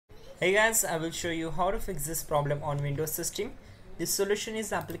Hey guys, I will show you how to fix this problem on Windows system. This solution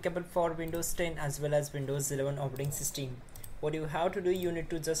is applicable for Windows 10 as well as Windows 11 operating system. What you have to do, you need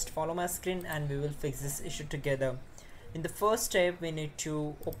to just follow my screen and we will fix this issue together. In the first step, we need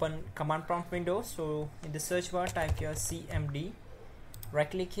to open command prompt window. So in the search bar, type here cmd, right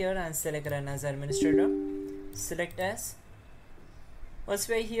click here and select run as administrator, select as. Once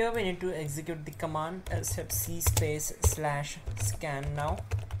we're here, we need to execute the command c /scan now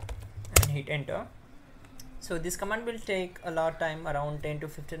and hit enter. So this command will take a lot of time, around 10 to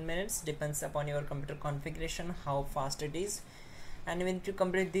 15 minutes, depends upon your computer configuration how fast it is, and we need to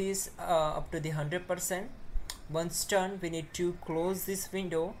complete this up to the 100%. Once done, we need to close this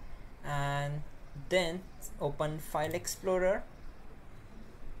window and then open File Explorer,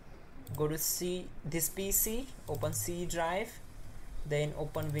 go to this PC, open C drive, then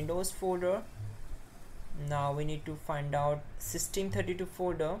open Windows folder. Now we need to find out System32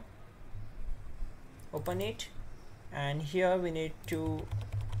 folder, open it, and here we need to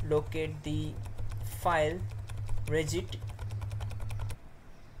locate the file registry.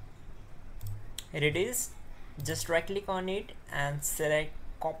 Here it is. Just right click on it and select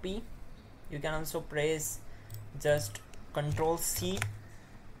copy. You can also press just Ctrl C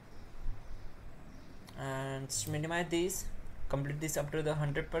and minimize this, complete this up to the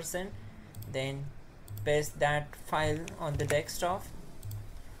 100%, then paste that file on the desktop.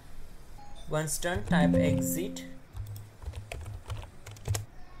 Once done, type exit,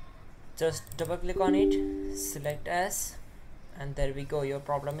 just double click on it, select as, and there we go, your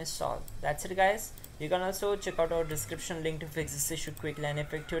problem is solved. That's it guys. You can also check out our description link to fix this issue quickly and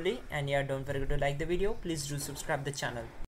effectively. And yeah, don't forget to like the video. Please do subscribe the channel.